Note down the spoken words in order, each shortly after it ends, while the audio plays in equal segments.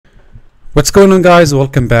What's going on, guys?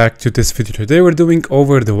 Welcome back to this video. Today we're doing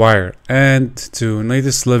over the wire and to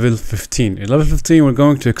Natas level 15. In level 15 we're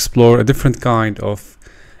going to explore a different kind of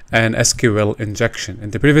an SQL injection.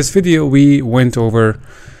 In the previous video we went over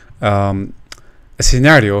a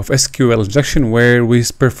scenario of SQL injection where we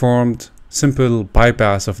performed simple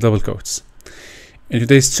bypass of double quotes. In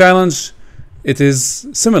today's challenge it is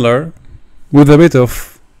similar with a bit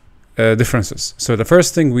of differences. So the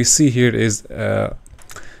first thing we see here is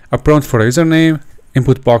a prompt for a username,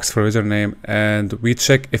 input box for username, and we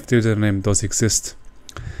check if the username does exist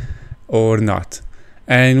or not.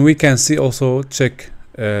 And we can see also check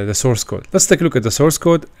the source code. Let's take a look at the source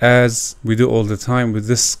code as we do all the time with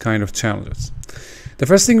this kind of challenges. The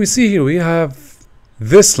first thing we see here, we have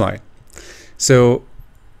this line. So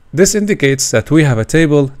this indicates that we have a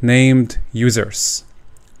table named users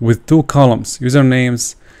with two columns,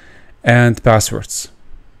 usernames and passwords.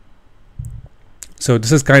 So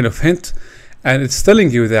this is kind of hint, and it's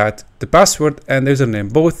telling you that the password and the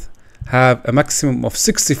username both have a maximum of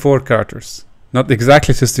 64 characters. Not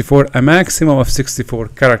exactly 64, a maximum of 64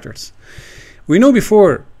 characters. We know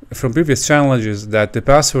before from previous challenges that the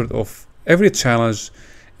password of every challenge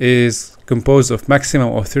is composed of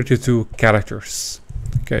maximum of 32 characters.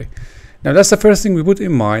 Okay, now that's the first thing we put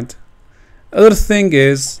in mind. Other thing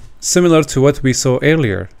is similar to what we saw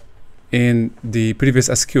earlier in the previous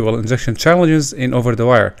SQL injection challenges in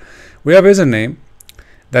OverTheWire. We have a username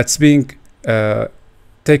that's being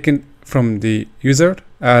taken from the user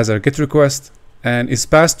as a GET request and is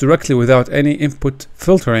passed directly without any input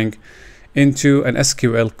filtering into an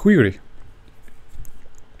SQL query.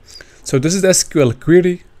 So this is the SQL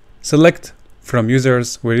query. Select from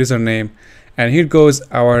users with username, and here goes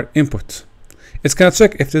our input. It's gonna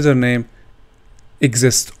check if the username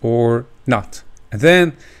exists or not, and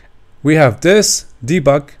then we have this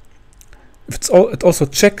debug. It also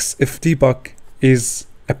checks if debug is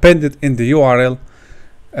appended in the URL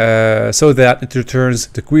so that it returns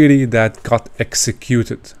the query that got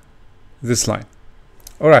executed, this line.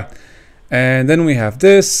 Alright, and then we have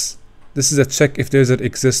this. This is a check if the user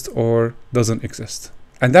exists or doesn't exist,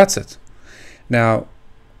 and that's it. Now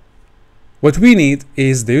what we need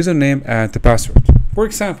is the username and the password. For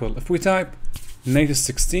example, if we type Natas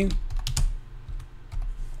 16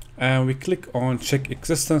 and we click on check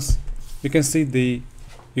existence, you can see the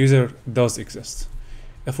user does exist.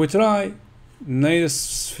 If we try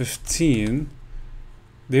Natas 15,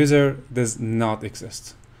 the user does not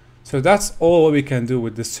exist. So that's all what we can do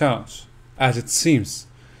with this challenge, as it seems.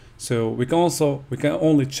 So we can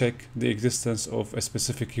only check the existence of a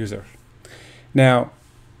specific user. Now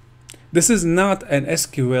this is not an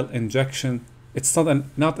SQL injection. It's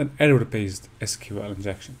not an error-based SQL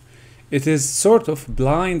injection. It is sort of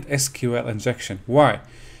blind SQL injection. Why?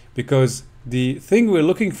 Because the thing we're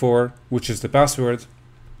looking for, which is the password,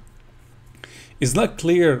 is not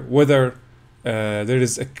clear whether there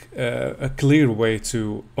is a clear way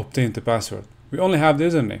to obtain the password. We only have the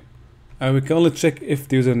username, and we can only check if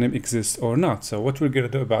the username exists or not. So what we're going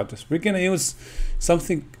to do about this, we're going to use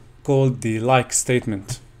something called the like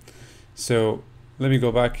statement. So let me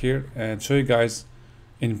go back here and show you guys.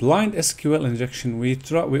 In blind SQL injection, we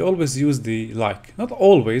always use the like. Not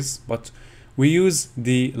always, but we use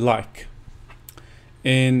the like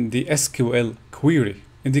in the SQL query,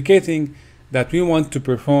 indicating that we want to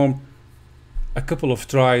perform a couple of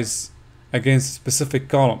tries against a specific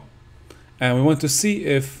column, and we want to see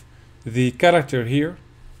if the character here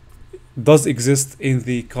does exist in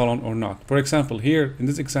the column or not. For example, here in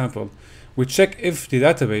this example, we check if the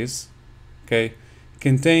database, okay,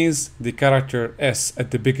 contains the character S at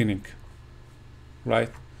the beginning, right?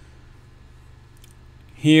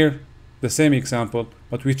 Here the same example,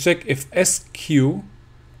 but we check if SQ,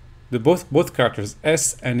 the both characters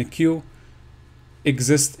S and Q,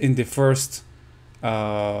 exist in the first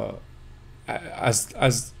as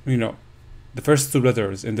you know, the first two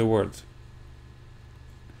letters in the word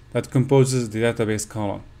that composes the database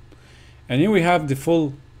column. And here we have the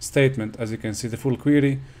full statement, as you can see, the full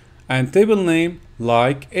query, and table name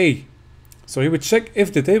like A. So here we check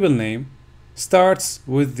if the table name starts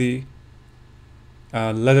with the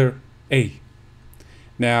letter A.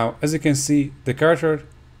 Now, as you can see, the character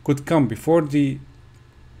could come before the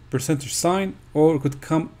percentage sign or could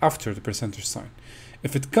come after the percentage sign.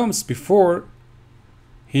 If it comes before,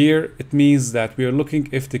 here it means that we are looking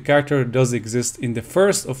if the character does exist in the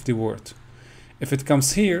first of the word. If it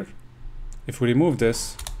comes here, if we remove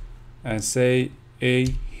this and say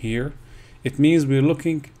A here, it means we're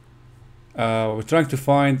looking, we're trying to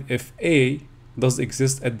find if A does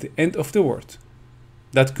exist at the end of the word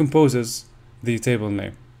that composes the table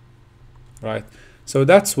name, right? So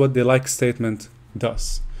that's what the like statement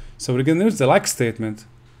does. So we're going to use the like statement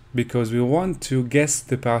because we want to guess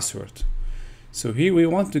the password. So here we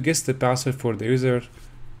want to guess the password for the user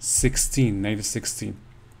 16, Natas 16.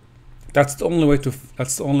 That's the only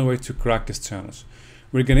way to crack this challenge.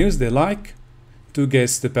 We're going to use the like to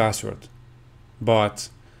guess the password, but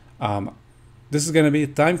this is going to be a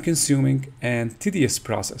time-consuming and tedious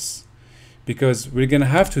process because we're going to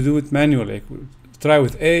have to do it manually. Try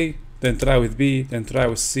with A, then try with B, then try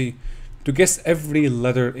with C to guess every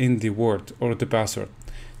letter in the word or the password.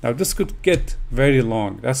 Now this could get very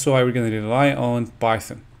long. That's why we're going to rely on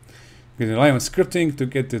Python. We're going to rely on scripting to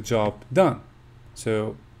get the job done.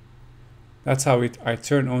 So that's how I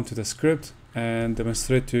turn on to the script and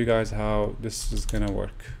demonstrate to you guys how this is going to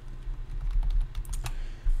work.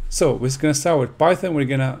 So we're going to start with Python. We're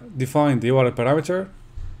going to define the URL parameter,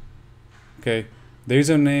 okay, the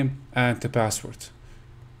username and the password.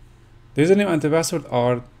 The username and the password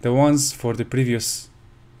are the ones for the previous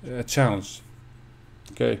challenge.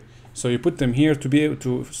 Okay, so you put them here to be able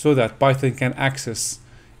to, so that Python can access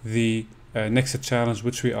the next challenge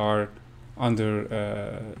which we are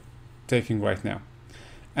taking right now.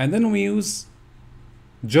 And then we use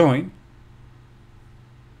join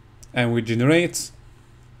and we generate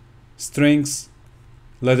strings,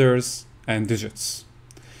 letters and digits,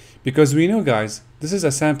 because we know, guys, this is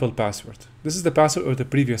a sample password. This is the password of the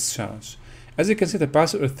previous challenge. As you can see, the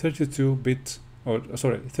password is 32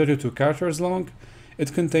 characters long.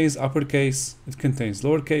 It contains uppercase, it contains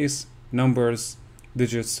lowercase, numbers,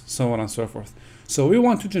 digits, so on and so forth. So we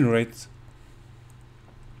want to generate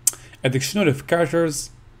a dictionary of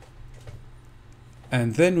characters,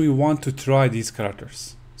 and then we want to try these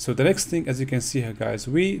characters. So the next thing, as you can see here, guys,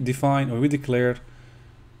 we define or we declare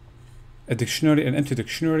a dictionary, an empty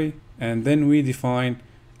dictionary, and then we define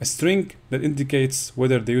a string that indicates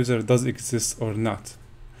whether the user does exist or not.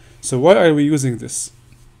 So why are we using this?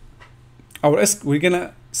 We're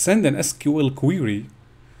gonna send an SQL query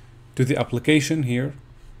to the application here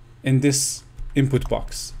in this input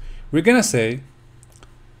box. We're gonna say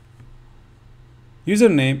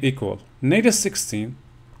username equal Natas 16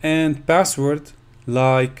 and password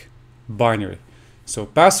like binary. So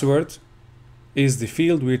password is the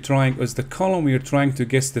field is the column we're trying to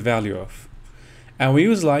guess the value of, and we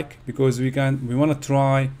use like because we want to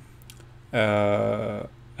try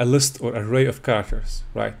a list or array of characters,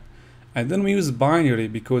 right? And then we use binary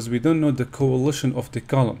because we don't know the coalition of the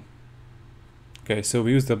column. Okay, so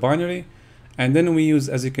we use the binary, and then we use,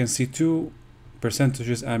 as you can see, 2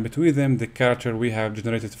 percentages, and between them the character we have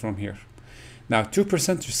generated from here. Now 2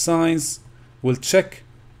 percentage signs will check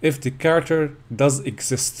if the character does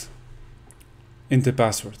exist in the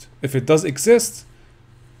password. If it does exist,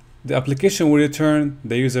 the application will return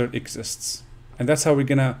the user exists, and that's how we're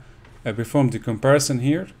gonna perform the comparison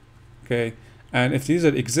here. Okay, and if the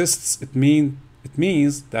user exists, it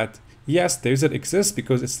means that yes, the user exists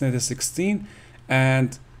because it's Natas 16,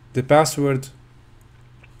 and the password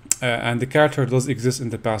and the character does exist in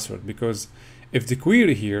the password, because if the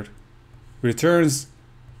query here returns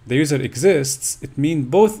the user exists, it means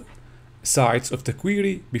both sides of the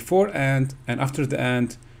query before and after the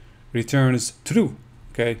and returns true.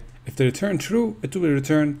 Okay, if they return true, it will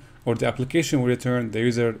return, or the application will return, the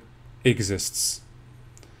user exists.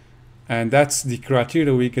 And that's the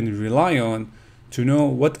criteria we can rely on to know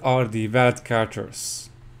what are the valid characters.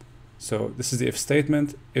 So this is the if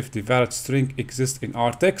statement. If the valid string exists in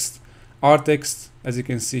our text, as you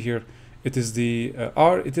can see here, it is the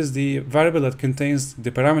variable that contains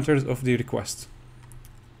the parameters of the request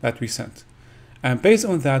that we sent. And based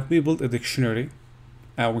on that, we built a dictionary,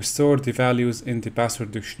 and we store the values in the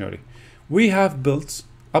password dictionary. We have built,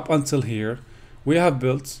 up until here, we have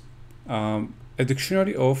built a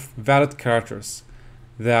dictionary of valid characters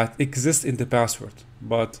that exist in the password,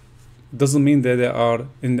 but doesn't mean that they are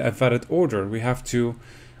in a valid order. We have to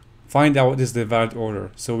find out what is the valid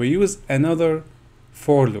order. So we use another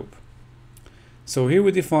for loop. So here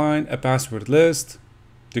we define a password list,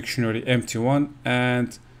 dictionary empty one,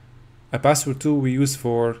 and a password 2 we use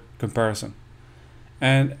for comparison.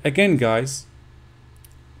 And again, guys,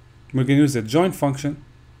 we're going to use the join function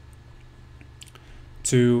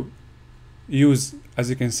to use, as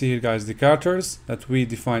you can see here, guys, the characters that we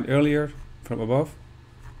defined earlier from above,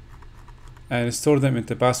 and store them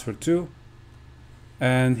into password 2.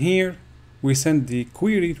 And here we send the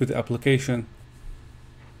query to the application,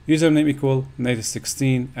 username equal Natas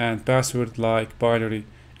 16 and password like binary.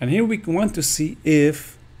 And here we want to see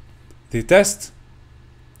if the test,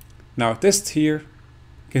 now test here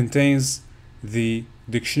contains the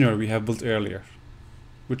dictionary we have built earlier,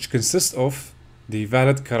 which consists of the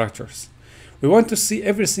valid characters. We want to see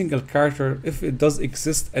every single character if it does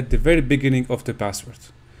exist at the very beginning of the password.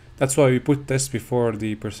 That's why we put this before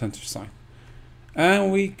the percentage sign.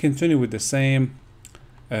 And we continue with the same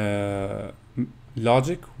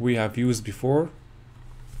logic we have used before.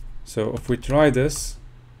 So if we try this,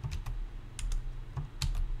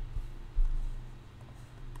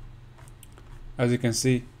 as you can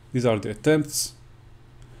see, these are the attempts,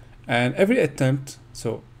 and every attempt,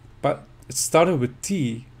 but it started with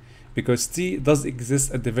T because T does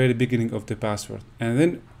exist at the very beginning of the password, and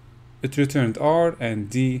then it returned R and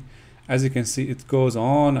D. As you can see, it goes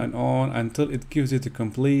on and on until it gives you the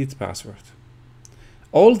complete password.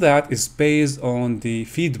 All that is based on the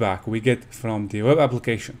feedback we get from the web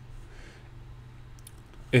application,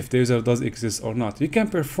 if the user does exist or not. You can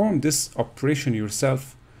perform this operation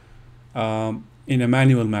yourself in a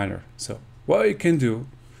manual manner. So what you can do,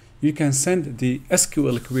 you can send the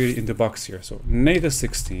SQL query in the box here. So Natas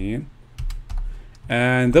 16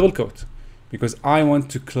 and double quote, because I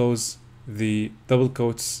want to close the double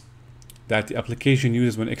quotes that the application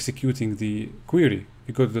uses when executing the query.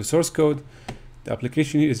 You go to the source code, the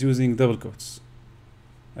application is using double quotes,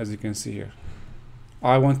 as you can see here.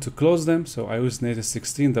 I want to close them, so I use Natas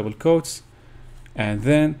 16 double quotes, and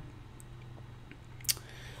then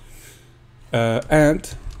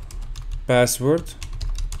and password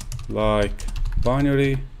like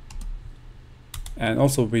binary, and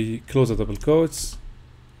also we close the double quotes,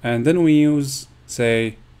 and then we use,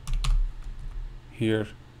 say here,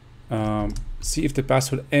 see if the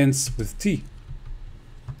password ends with T.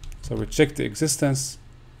 So we check the existence,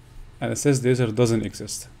 and it says the user doesn't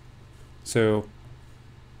exist. So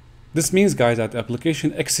this means, guys, that the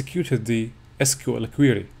application executed the SQL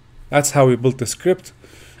query. That's how we built the script,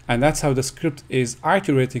 and that's how the script is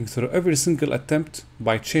iterating through every single attempt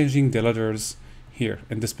by changing the letters here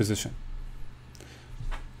in this position.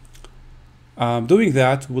 Doing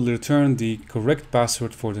that will return the correct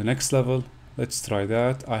password for the next level. Let's try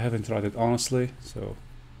that. I haven't tried it honestly, so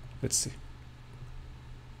let's see.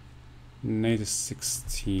 Natas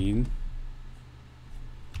 16.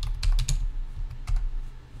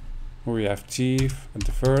 We have chief at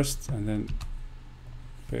the first, and then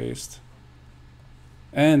paste,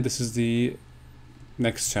 and this is the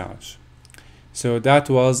next challenge. So that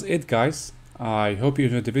was it, guys. I hope you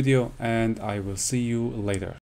enjoyed the video, and I will see you later.